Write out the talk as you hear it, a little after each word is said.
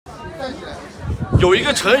有一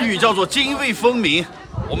个成语叫做泾渭分明，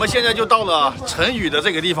我们现在就到了成语的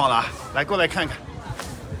这个地方了，来过来看看。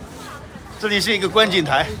这里是一个观景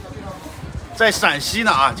台，在陕西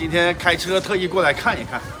呢啊，今天开车特意过来看一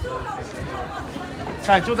看，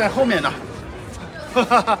看就在后面呢。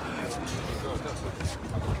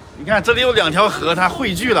你看这里有2条河，它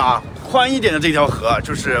汇聚了啊。宽一点的这条河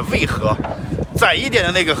就是渭河，窄一点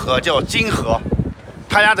的那个河叫泾河，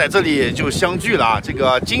它俩在这里就相聚了啊。这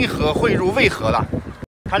个泾河汇入渭河了，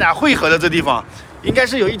它俩汇合的这地方应该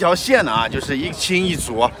是有一条线的啊，就是一清一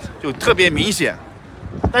浊，就特别明显。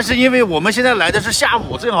但是因为我们现在来的是下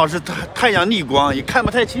午，正好是太阳逆光，也看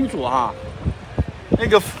不太清楚啊。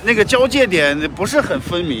那个交界点不是很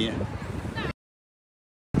分明。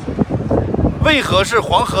渭河是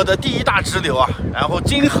黄河的第1大支流啊，然后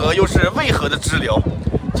泾河又是渭河的支流。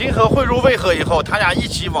泾河汇入渭河以后，它俩一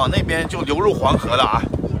起往那边就流入黄河了啊。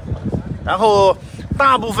然后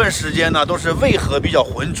大部分时间呢都是渭河比较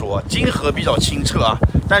浑浊，泾河比较清澈啊。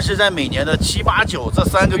但是在每年的7、8、9这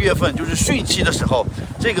3个月份，就是汛期的时候，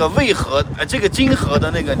这个泾河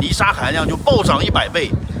的那个泥沙含量就暴涨100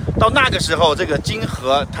倍。到那个时候，这个泾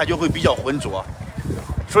河它就会比较浑浊，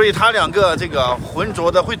所以它两个这个浑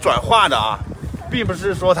浊的会转化的啊。并不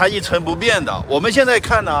是说它一成不变的，我们现在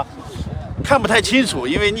看呢，看不太清楚，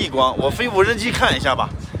因为逆光。我飞无人机看一下吧。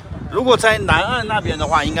如果在南岸那边的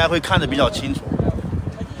话，应该会看得比较清楚。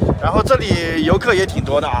然后这里游客也挺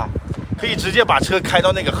多的啊，可以直接把车开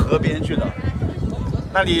到那个河边去的。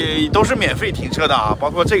那里都是免费停车的啊，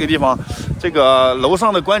包括这个地方，这个楼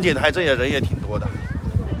上的观景台，这些人也挺多的。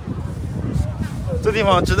这地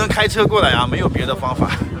方只能开车过来啊，没有别的方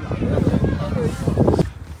法。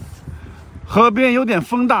河边有点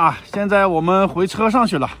风大，现在我们回车上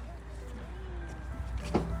去了。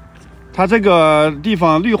它这个地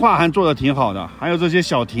方绿化还做得挺好的，还有这些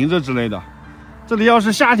小亭子之类的。这里要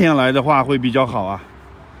是夏天来的话会比较好啊。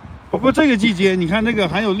不过这个季节，你看这个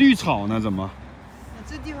还有绿草呢，怎么？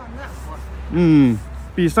这地方暖和。嗯，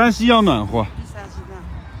比山西要暖和。比山西暖和。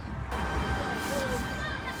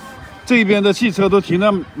这边的汽车都停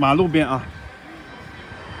在马路边啊，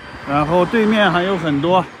然后对面还有很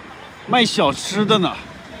多卖小吃的呢，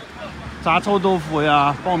炸臭豆腐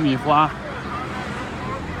呀、爆米花、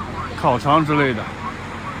烤肠之类的，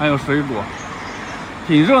还有水果，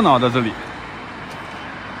挺热闹的这里。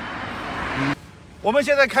我们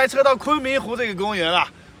现在开车到昆明湖这个公园了，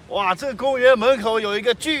哇，这个公园门口有一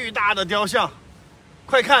个巨大的雕像，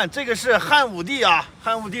快看，这个是汉武帝啊！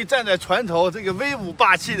汉武帝站在船头，这个威武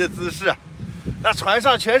霸气的姿势，那船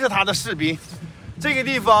上全是他的士兵。这个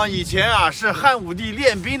地方以前啊是汉武帝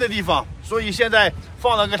练兵的地方，所以现在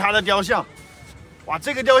放了个他的雕像。哇，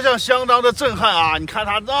这个雕像相当的震撼啊！你看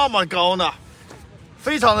它那么高呢，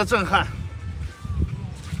非常的震撼。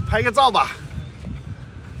拍个照吧。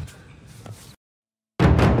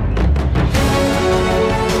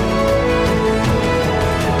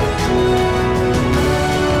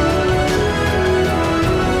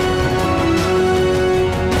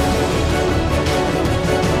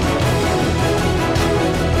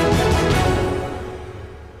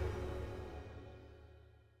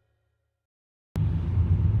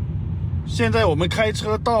现在我们开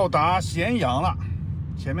车到达咸阳了，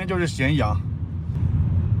前面就是咸阳。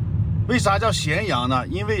为啥叫咸阳呢？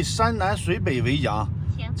因为山南水北为阳，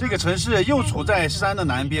这个城市又处在山的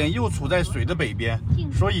南边，又处在水的北边，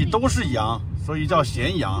所以都是阳，所以叫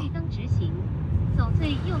咸阳。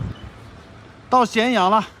到咸阳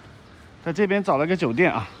了，在这边找了个酒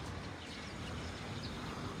店啊。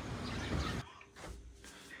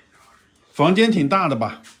房间挺大的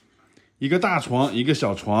吧，一个大床，一个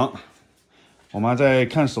小床。我妈在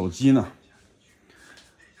看手机呢。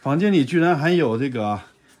房间里居然还有这个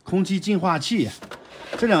空气净化器。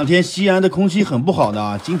这2天西安的空气很不好的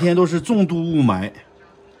啊，今天都是重度雾霾。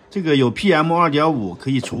这个有 PM2.5 可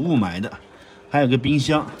以除雾霾的，还有个冰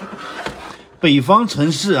箱。北方城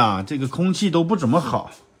市啊，这个空气都不怎么好。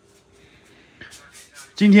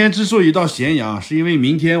今天之所以到咸阳，是因为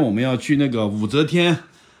明天我们要去那个武则天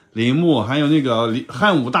陵墓，还有那个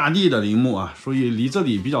汉武大帝的陵墓啊，所以离这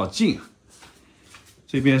里比较近。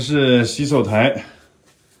这边是洗手台、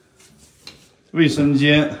卫生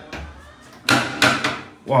间。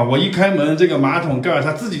哇，我一开门，这个马桶盖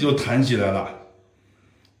它自己就弹起来了，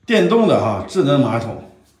电动的哈，智能马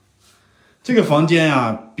桶。这个房间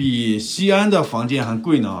啊，比西安的房间还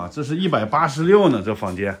贵呢啊，这是186呢，这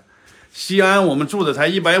房间。西安我们住的才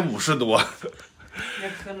150多，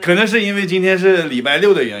可能是因为今天是礼拜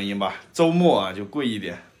6的原因吧，周末啊就贵一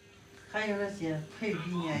点。还有那些配比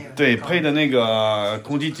也有。对，配的那个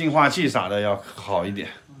空气净化器啥的要好一点。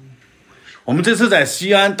我们这次在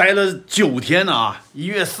西安待了9天呢啊，1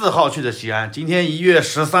月4号去的西安，今天1月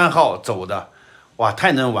13号走的，哇，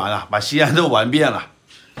太能玩了，把西安都玩遍了。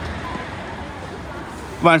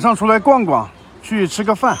晚上出来逛逛，去吃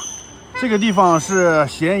个饭。这个地方是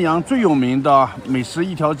咸阳最有名的美食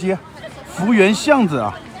一条街，福源巷子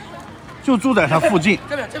啊，就住在它附近。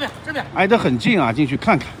这边，挨得很近啊，进去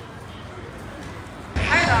看看。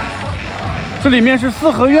这里面是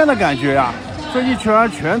四合院的感觉呀。这一圈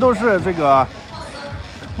全都是这个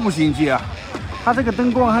步行街，它这个灯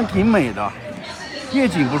光还挺美的，夜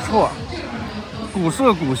景不错，古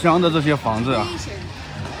色古香的这些房子啊，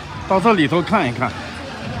到这里头看一看，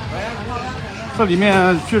这里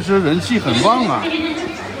面确实人气很旺啊，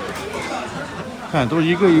看都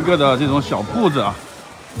一个一个的这种小铺子啊，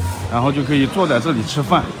然后就可以坐在这里吃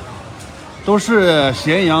饭，都是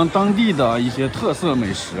咸阳当地的一些特色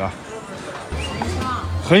美食啊。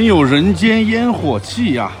很有人间烟火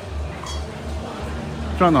气呀！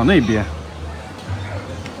转到那边，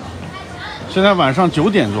现在晚上9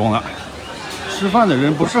点钟了，吃饭的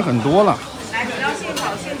人不是很多了。来，你要现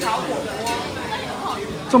炒火锅。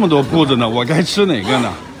这么多铺子呢，我该吃哪个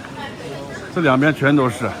呢？这两边全都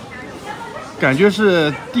是，感觉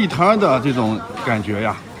是地摊的这种感觉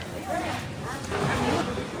呀。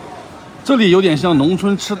这里有点像农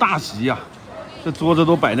村吃大席呀，这桌子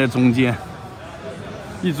都摆在中间。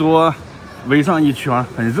一桌围上一圈，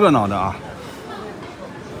很热闹的啊！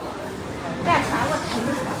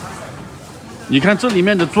你看这里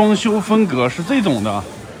面的装修风格是这种的，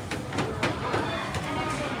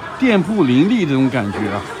店铺林立这种感觉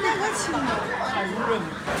啊，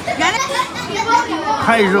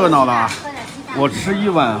太热闹了啊！我吃一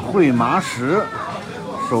碗烩麻食，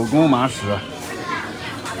手工麻食，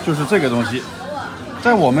就是这个东西。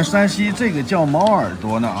在我们山西，这个叫猫耳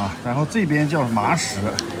朵呢啊，然后这边叫麻食。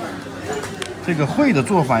这个烩的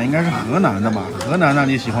做法应该是河南的吧？河南那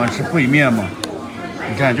里喜欢吃烩面吗？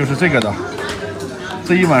你看，就是这个的，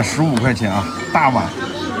这一碗15块钱啊，大碗，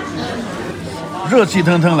热气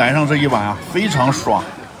腾腾来上这一碗啊，非常爽。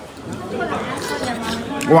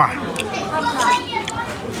哇，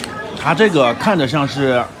它这个看着像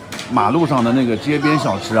是马路上的那个街边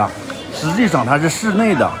小吃啊，实际上它是室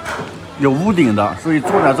内的。有屋顶的，所以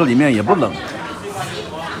坐在这里面也不冷。